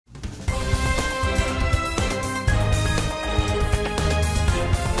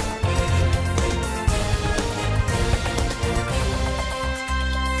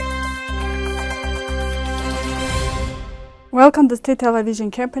Welcome to State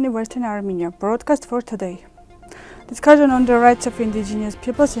Television Company Western Armenia, broadcast for today. Discussion on the rights of indigenous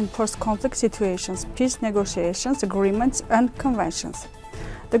peoples in post-conflict situations, peace negotiations, agreements, and conventions.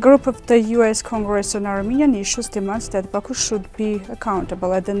 The group of the U.S. Congress on Armenian issues demands that Baku should be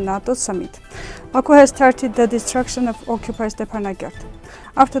accountable at the NATO summit. Baku has started the destruction of occupied Stepanakert.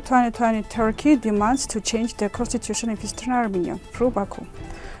 After 2020, Turkey demands to change the constitution of Eastern Armenia through Baku.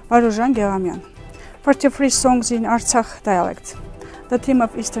 Varuzhan, Geghamyan. 43 songs in Artsakh dialect. The team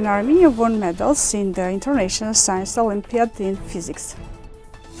of Eastern Armenia won medals in the International Science Olympiad in physics.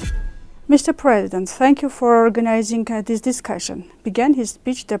 Mr. President, thank you for organizing this discussion. Began his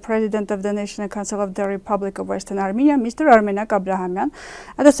speech the President of the National Council of the Republic of Western Armenia, Mr. Armine Geghamyan,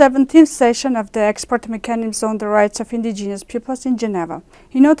 at the 17th session of the Expert Mechanism on the Rights of Indigenous Peoples in Geneva.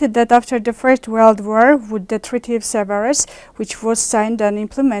 He noted that after the First World War, with the Treaty of Sevres, which was signed and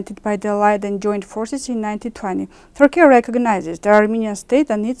implemented by the Allied and Joint Forces in 1920, Turkey recognizes the Armenian state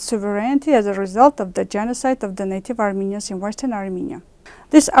and its sovereignty as a result of the genocide of the native Armenians in Western Armenia.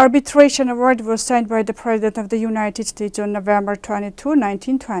 This arbitration award was signed by the President of the United States on November 22,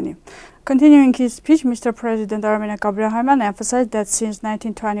 1920. Continuing his speech, Mr. President Armine Geghamyan emphasized that since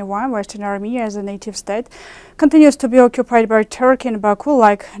 1921, Western Armenia as a native state continues to be occupied by Turkey and Baku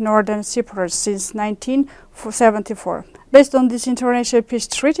like Northern Cyprus since 1974. Based on this international peace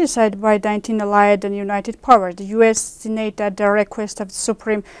treaty signed by 19 allied and united powers, the U.S. Senate, at the request of the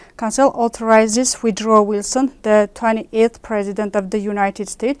Supreme Council, authorizes Woodrow Wilson, the 28th President of the United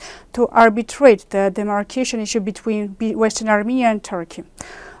States, to arbitrate the demarcation issue between Western Armenia and Turkey.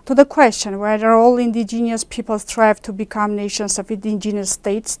 To the question whether all indigenous peoples strive to become nations of indigenous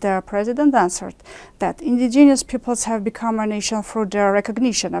states, the President answered that indigenous peoples have become a nation through the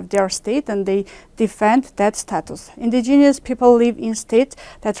recognition of their state and they defend that status. Indigenous people live in states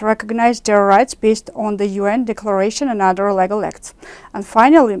that recognize their rights based on the UN Declaration and other legal acts. And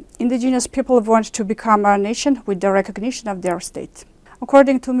finally, indigenous people want to become a nation with the recognition of their state.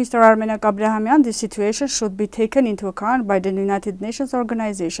 According to Mr. Armine Geghamyan, this situation should be taken into account by the United Nations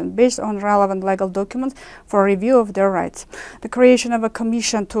organization based on relevant legal documents for review of their rights. The creation of a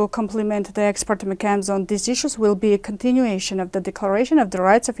commission to complement the expert mechanism on these issues will be a continuation of the Declaration of the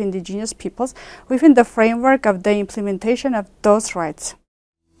Rights of Indigenous Peoples within the framework of the implementation of those rights.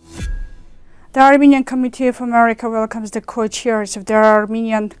 The Armenian Committee of America welcomes the co-chairs of the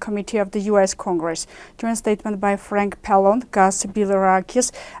Armenian Committee of the U.S. Congress. Joint statement by Frank Pallon, Gus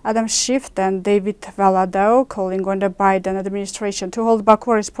Bilirakis, Adam Schiff, and David Valadao calling on the Biden administration to hold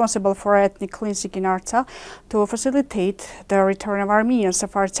Baku responsible for ethnic cleansing in Artsakh, to facilitate the return of Armenians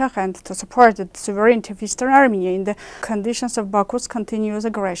of Artsakh, and to support the sovereignty of Eastern Armenia in the conditions of Baku's continuous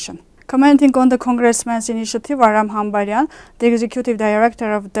aggression. Commenting on the congressman's initiative, Aram Hambaryan, the executive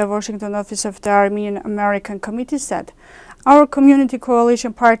director of the Washington office of the Armenian American Committee, said, "Our community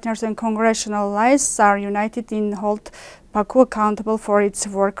coalition partners and congressional allies are united in hold Baku accountable for its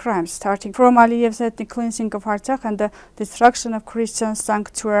war crimes, starting from Aliyev's ethnic cleansing of Artsakh and the destruction of Christian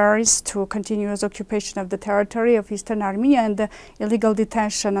sanctuaries to continuous occupation of the territory of Eastern Armenia and the illegal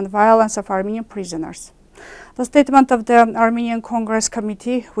detention and violence of Armenian prisoners." The statement of the Armenian Congress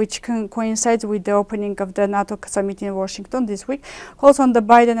Committee, which coincides with the opening of the NATO summit in Washington this week, calls on the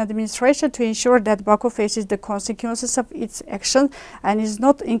Biden administration to ensure that Baku faces the consequences of its actions and is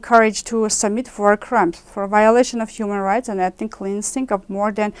not encouraged to submit war crimes for violation of human rights and ethnic cleansing of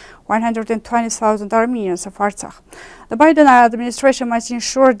more than 120,000 Armenians of Artsakh. The Biden administration must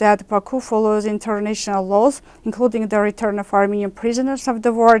ensure that Baku follows international laws, including the return of Armenian prisoners of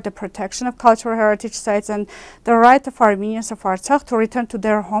the war, the protection of cultural heritage sites, and the right of Armenians of Artsakh to return to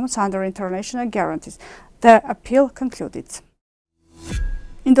their homes under international guarantees. The appeal concluded.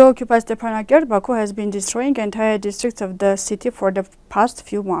 In the occupied Stepanakert, Baku has been destroying entire districts of the city for the past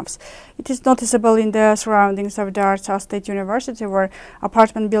few months. It is noticeable in the surroundings of the Artsakh State University, where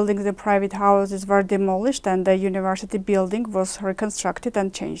apartment buildings and private houses were demolished and the university building was reconstructed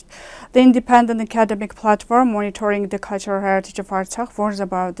and changed. The independent academic platform monitoring the cultural heritage of Artsakh warns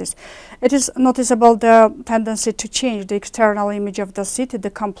about this. It is noticeable the tendency to change the external image of the city, the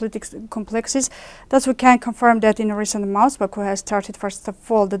complexes. Thus, we can confirm that in recent months, Baku has started, first of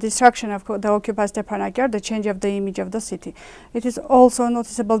all, the destruction of the occupied Stepanakert, the change of the image of the city. It is also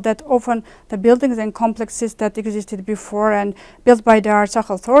noticeable that often the buildings and complexes that existed before and built by the Artsakh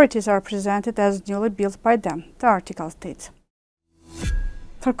authorities are presented as newly built by them, the article states.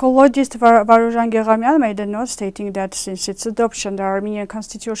 Folklorist Varuzhan Geghamyan made a note stating that since its adoption, the Armenian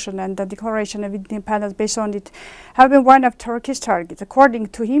constitution and the declaration of independence based on it have been one of Turkey's targets. According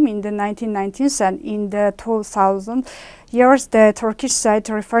to him, in the 1990s and in the 2000 years, the Turkish side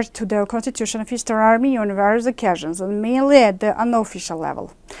referred to the constitution of Eastern Armenia on various occasions, and mainly at the unofficial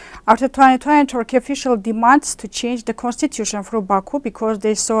level. After 2020, Turkey official demands to change the constitution through Baku because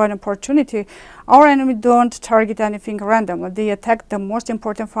they saw an opportunity. Our enemy don't target anything randomly. They attack the most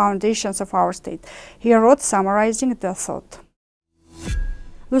important foundations of our state. He wrote, summarizing the thought.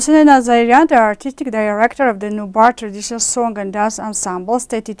 Lucina Nazarian, the artistic director of the Nubar traditional song and dance ensemble,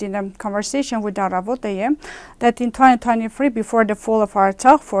 stated in a conversation with Aravot that in 2023, before the fall of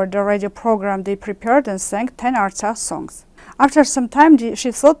Artsakh, for the radio program they prepared and sang 10 Artsakh songs. After some time,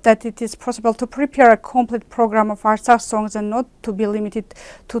 she thought that it is possible to prepare a complete program of Artsakh songs and not to be limited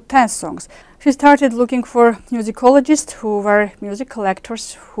to 10 songs. She started looking for musicologists who were music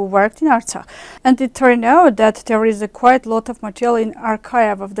collectors who worked in Artsakh. And it turned out that there is a quite lot of material in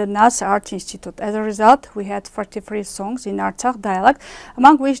archive of the NASA Art Institute. As a result, we had 43 songs in Artsakh dialect,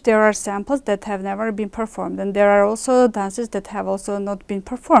 among which there are samples that have never been performed. And there are also dances that have also not been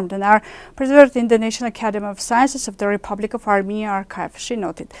performed and are preserved in the National Academy of Sciences of the Republic of Armenia archive, she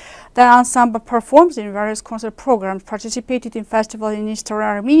noted. The ensemble performs in various concert programs, participated in festivals in Eastern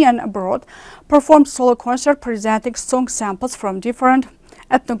Armenia and abroad, performed solo concert presenting song samples from different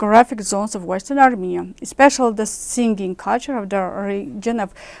ethnographic zones of Western Armenia, especially the singing culture of the region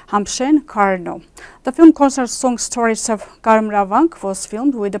of Hamshen, Karno. The film concert song Stories of Karmravank was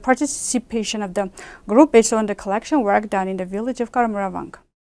filmed with the participation of the group based on the collection work done in the village of Karmravank.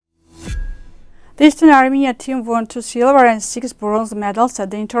 The Eastern Armenia team won 2 silver and 6 bronze medals at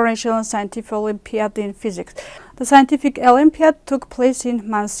the International Scientific Olympiad in Physics. The Scientific Olympiad took place in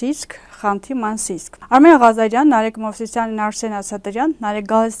Mansisk, Khanty-Mansisk. Armine Ghazaryan, Narek Movsisyan, and Arsen Asataryan, Narek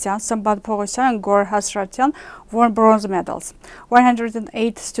Galesyan, Sambad Pogosyan, and Gor Hasratyan won bronze medals.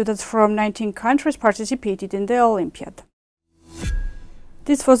 108 students from 19 countries participated in the Olympiad.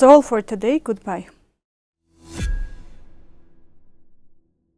 This was all for today. Goodbye.